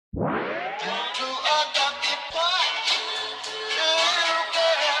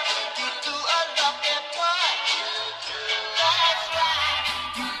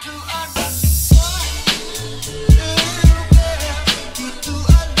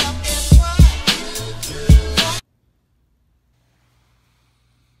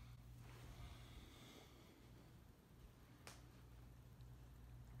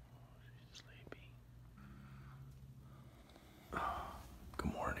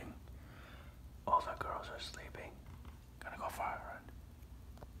Good morning. All the girls are sleeping. Gonna go for a run.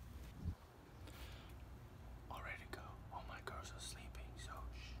 All ready to go. All my girls are sleeping, so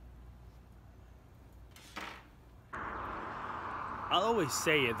shh. I'll always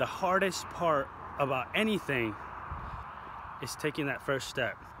say it, the hardest part about anything is taking that first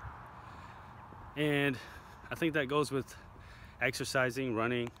step. And I think that goes with exercising,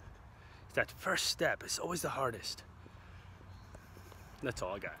 running. That first step is always the hardest. That's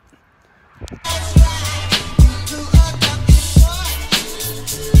all I got.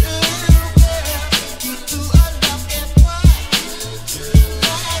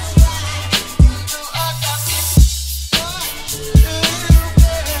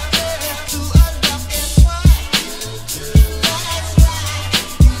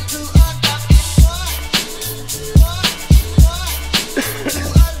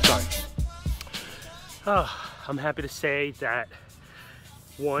 I'm happy to say that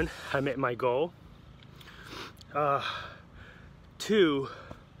 1, I met my goal. 2,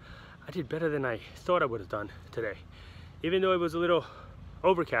 I did better than I thought I would have done today. Even though it was a little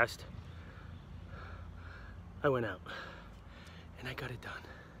overcast, I went out and I got it done.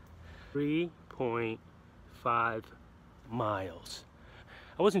 3.5 miles.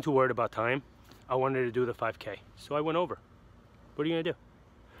 I wasn't too worried about time. I wanted to do the 5K, so I went over. What are you gonna do?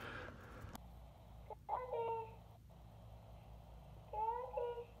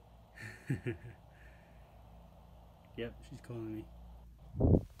 Yep, she's calling me.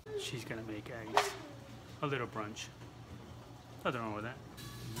 She's gonna make eggs. A little brunch. Nothing wrong with that.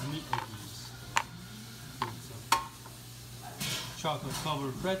 Yummy eggies. Chocolate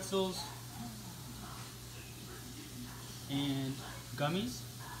covered pretzels. And gummies.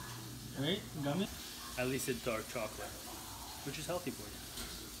 Right? Gummies? At least it's dark chocolate. Which is healthy for you.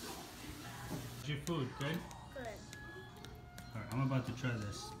 What's your food? Good? Good. Alright, I'm about to try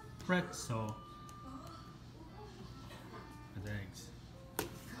this pretzel with eggs.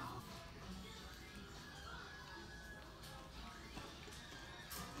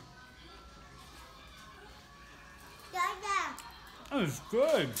 Dada. Oh, it's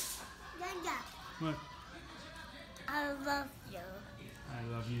good. Dada. What? I love you. I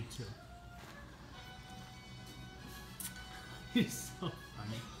love you too. You're so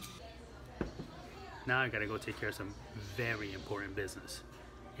funny. Now I gotta go take care of some very important business.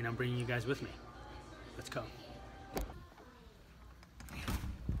 And I'm bringing you guys with me. Let's go.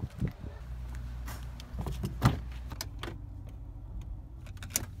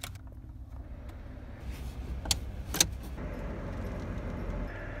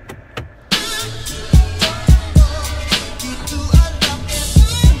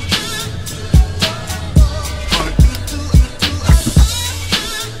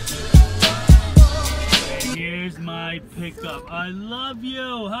 Here's my pickup. I love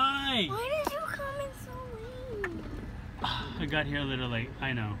you. Hi. Why did you come in so late? I got here a little late.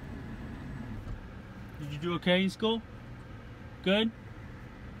 I know. Did you do okay in school? Good?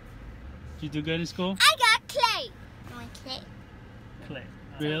 Did you do good in school? I got clay. You want clay? Clay.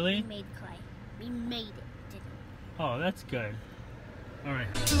 Really? We made clay. We made it, didn't we? Oh, that's good. All right.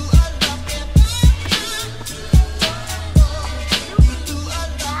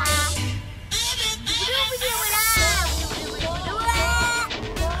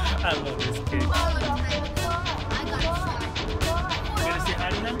 I love this kid. You gonna say hi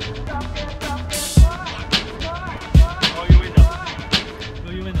to them? Oh, your window. Go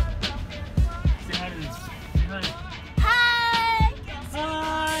your window. Say hi to them. Say hi. Hi!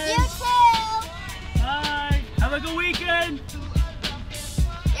 Hi. You too! Hi. Have a good weekend.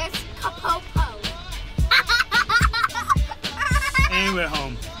 It's Kapopo. And we're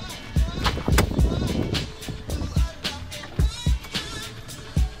home.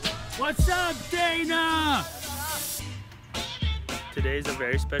 What's up, Dana? Today's a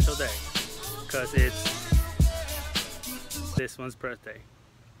very special day because it's this one's birthday.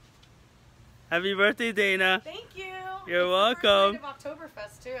 Happy birthday, Dana. Thank you. You're It's welcome. The first night of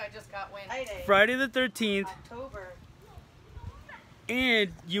Oktoberfest too. I just got wind. Friday the 13th. October.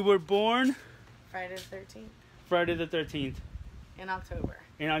 And you were born Friday the 13th. Friday the 13th In October.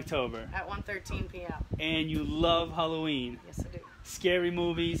 in October. At 1:13 p.m. And you love Halloween. Yes, I do. scary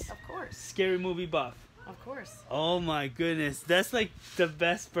movies. Of course. Scary movie buff. Of course. Oh my goodness, that's like the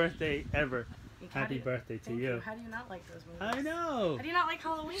best birthday ever. Happy birthday to Thank you. How do you not like those movies? I know. How do you not like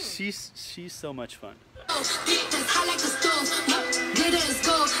Halloween? She's so much fun.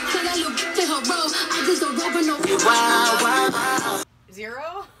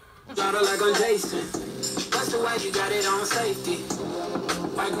 Zero?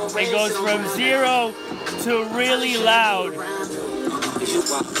 It goes from 0 to really loud.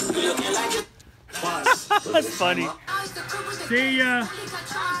 That's funny. See ya.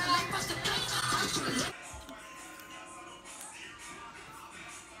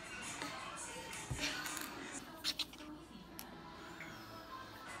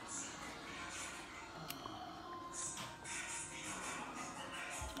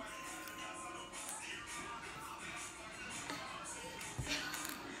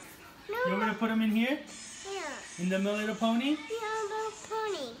 You want me to put them in here? Yeah. In the My Little Pony? Yeah, little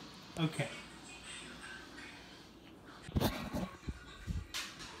pony. Okay.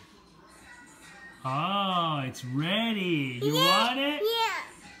 Oh, it's ready. You want it? Yeah.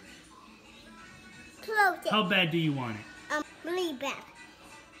 Close it. How bad do you want it? Really bad.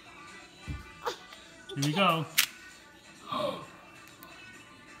 Here we go.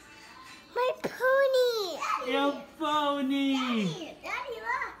 My pony. Your pony. Daddy,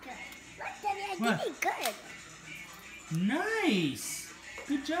 look. Look, Daddy, I What? did it good. Nice.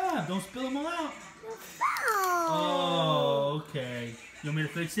 Good job. Don't spill them all out. Oh. Oh, okay. You want me to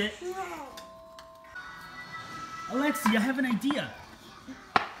fix it? No. Alexi, I have an idea.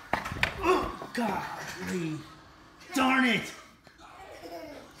 Oh, God. Darn it.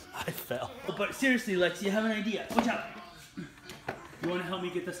 I fell. But seriously, Lexi, I have an idea. Watch out. You want to help me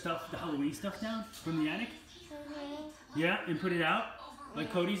get the Halloween stuff down from the attic? Yeah, and put it out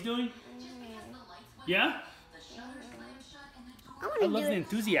like Cody's doing? Yeah? I love the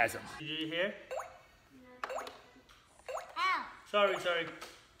enthusiasm. Did you hear? Ow. Sorry. Sorry.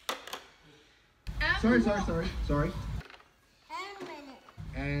 And minute.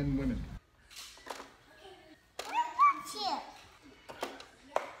 And women. Here.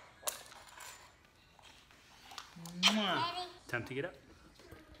 Mwah. Ready? Time to get up.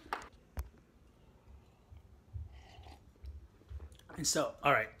 And so,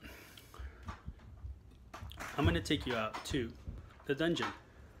 all right. I'm gonna take you out to the dungeon.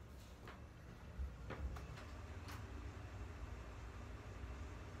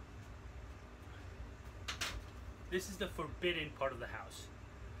 This is the forbidden part of the house.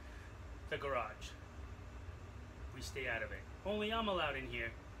 The garage. We stay out of it. Only I'm allowed in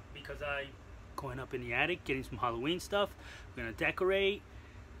here because I'm going up in the attic, getting some Halloween stuff. We're gonna decorate,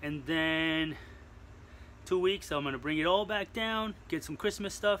 and then 2 weeks I'm gonna bring it all back down, get some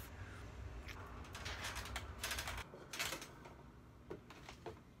Christmas stuff.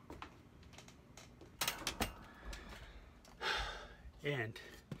 And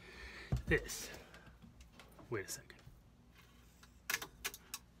this, wait a second.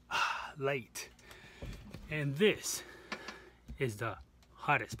 Light. And this is the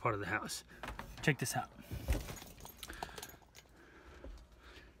hottest part of the house. Check this out.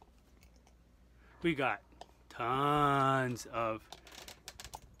 We got tons of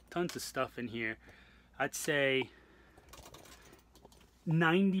stuff in here. I'd say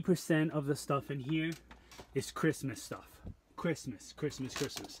 90% of the stuff in here is Christmas stuff. Christmas.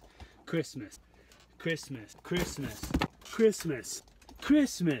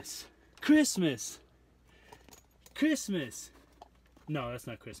 No, that's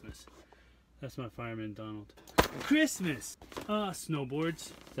not Christmas. That's my fireman Donald. Christmas.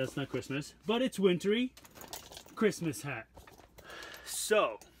 Snowboards. That's not Christmas, but it's wintry. Christmas hat.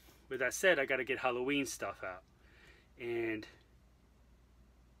 So, with that said, I gotta get Halloween stuff out, and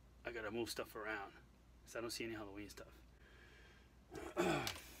I gotta move stuff around because I don't see any Halloween stuff.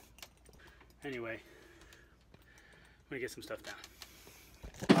 Anyway, I'm gonna get some stuff down.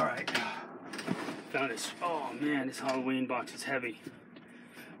 All right, found this. Oh man, this Halloween box is heavy.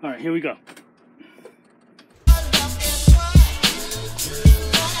 All right, here we go.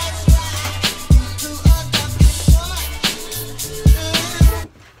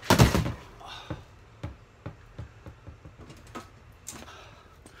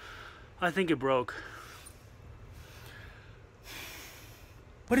 I think it broke.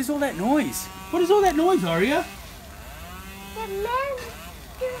 What is all that noise? What is all that noise, Aria? The man.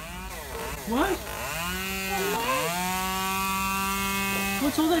 What? The man.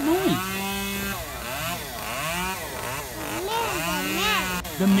 What's all that noise?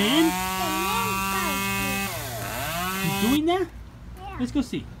 The man. The man? He's doing that? Yeah. Let's go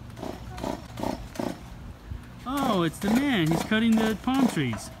see. Oh, it's the man. He's cutting the palm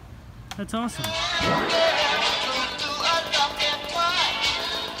trees. That's awesome.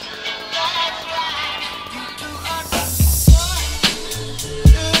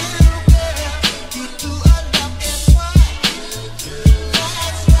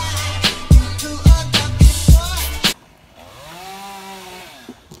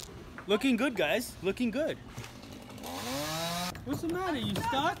 Looking good, guys. Looking good. What's the matter? You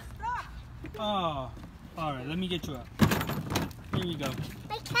stuck? Oh, all right. Let me get you up. Here you go.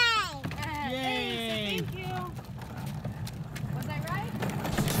 Okay. Yay! Thank you. Was I right?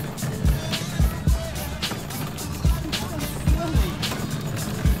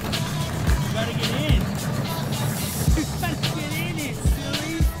 You gotta get in. You gotta get in it,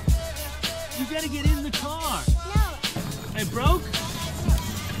 silly. You gotta get in the car. No. It broke?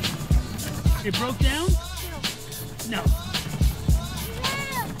 It broke down? No.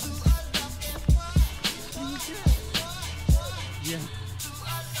 Yeah.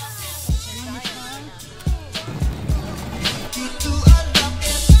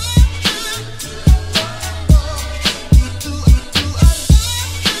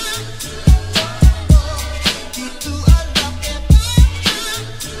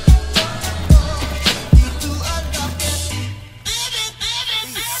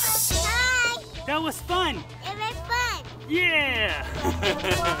 That was fun. It was fun. Yeah.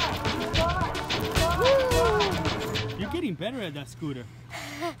 You're getting better at that scooter.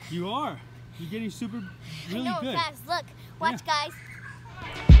 You are. You're getting super, really I know, good. fast. Look. Watch, guys.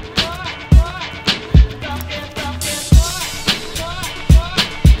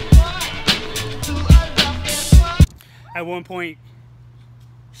 At one point,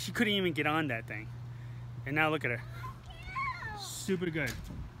 she couldn't even get on that thing. And now look at her. Super good.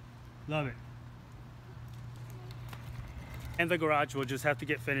 Love it. And the garage will just have to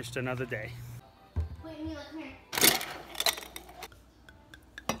get finished another day. Wait, Mila, come here.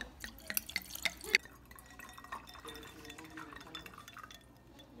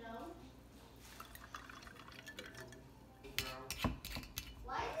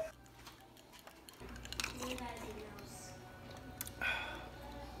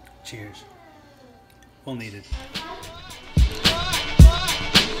 Cheers. We'll need it.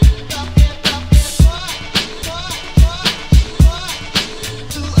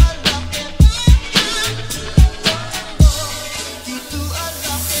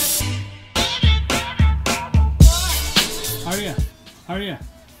 Aria,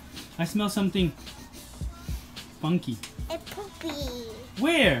 I smell something funky. A poopy.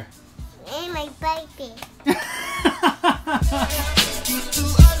 Where? And my baby.